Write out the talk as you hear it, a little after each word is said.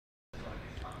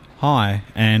Hi,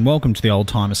 and welcome to the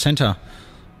Oldtimer Centre.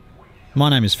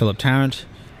 My name is Philip Tarrant,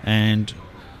 and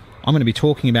I'm going to be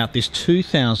talking about this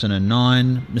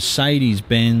 2009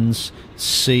 Mercedes-Benz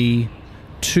C220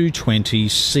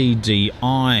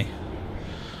 CDI.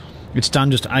 It's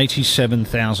done just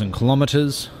 87,000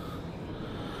 kilometres,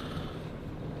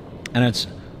 and it's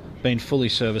been fully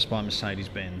serviced by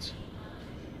Mercedes-Benz.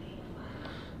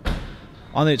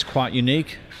 I think it's quite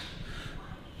unique,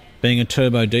 being a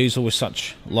turbo diesel with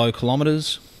such low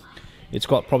kilometres. It's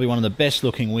got probably one of the best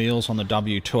looking wheels on the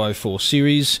W204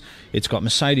 series. It's got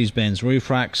Mercedes-Benz roof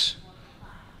racks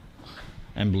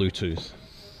and Bluetooth.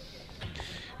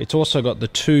 It's also got the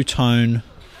two-tone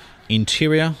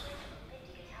interior,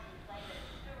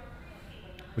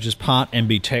 which is part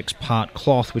MB-Tex, part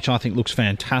cloth, which I think looks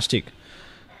fantastic.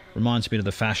 Reminds me of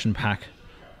the fashion pack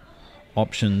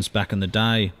options back in the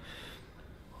day.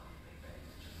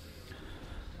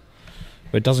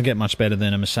 But it doesn't get much better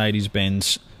than a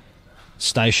Mercedes-Benz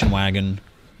station wagon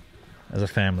as a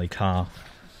family car.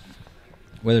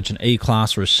 Whether it's an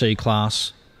E-Class or a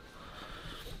C-Class,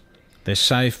 they're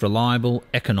safe, reliable,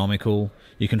 economical.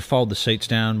 You can fold the seats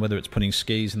down, whether it's putting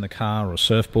skis in the car or a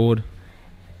surfboard.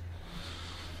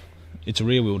 It's a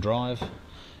rear-wheel drive,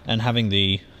 and having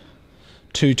the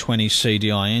 220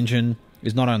 CDI engine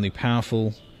is not only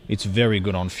powerful, it's very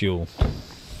good on fuel.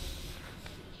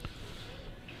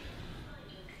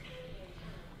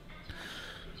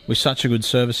 With such a good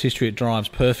service history, it drives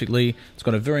perfectly. It's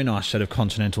got a very nice set of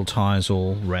Continental tyres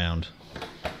all round.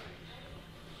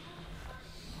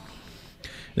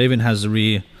 It even has the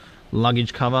rear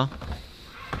luggage cover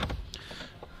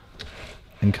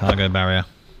and cargo barrier.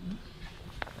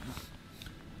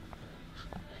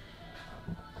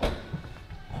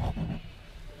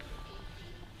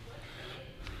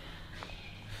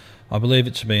 I believe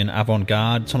it to be an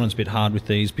avant-garde. Sometimes a bit hard with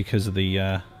these because of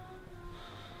the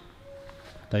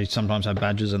they sometimes have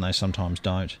badges and they sometimes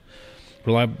don't.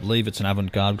 But I believe it's an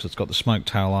avant-garde because it's got the smoke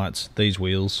taillights, these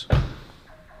wheels,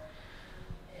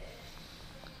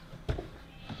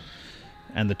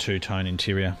 and the two-tone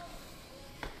interior.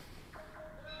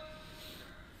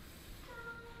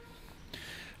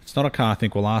 It's not a car I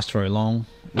think will last very long.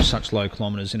 With such low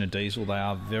kilometres in a diesel, they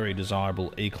are very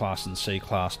desirable E-Class and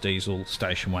C-Class diesel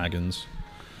station wagons.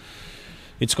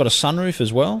 It's got a sunroof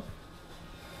as well.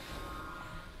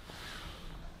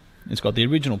 It's got the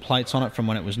original plates on it from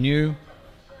when it was new,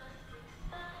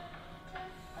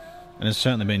 and it's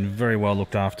certainly been very well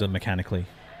looked after mechanically.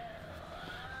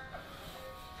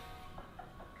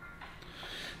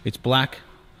 It's black,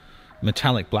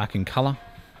 metallic black in colour.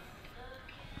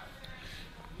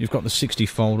 You've got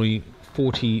the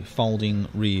 40 folding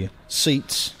rear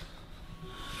seats,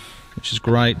 which is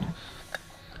great.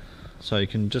 So you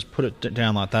can just put it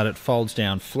down like that. It folds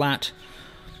down flat,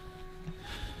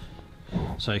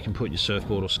 so you can put your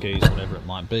surfboard or skis, whatever it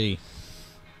might be.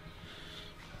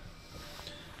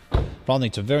 But I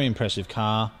think it's a very impressive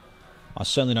car. I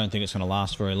certainly don't think it's going to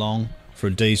last very long for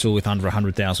a diesel with under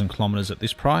 100,000 kilometres at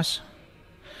this price.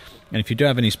 And if you do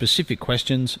have any specific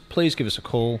questions, please give us a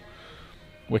call.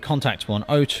 We're contactable on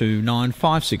 029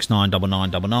 569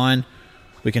 9999.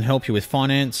 We can help you with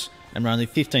finance, and we're only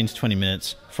 15 to 20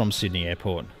 minutes from Sydney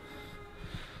Airport.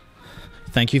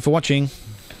 Thank you for watching.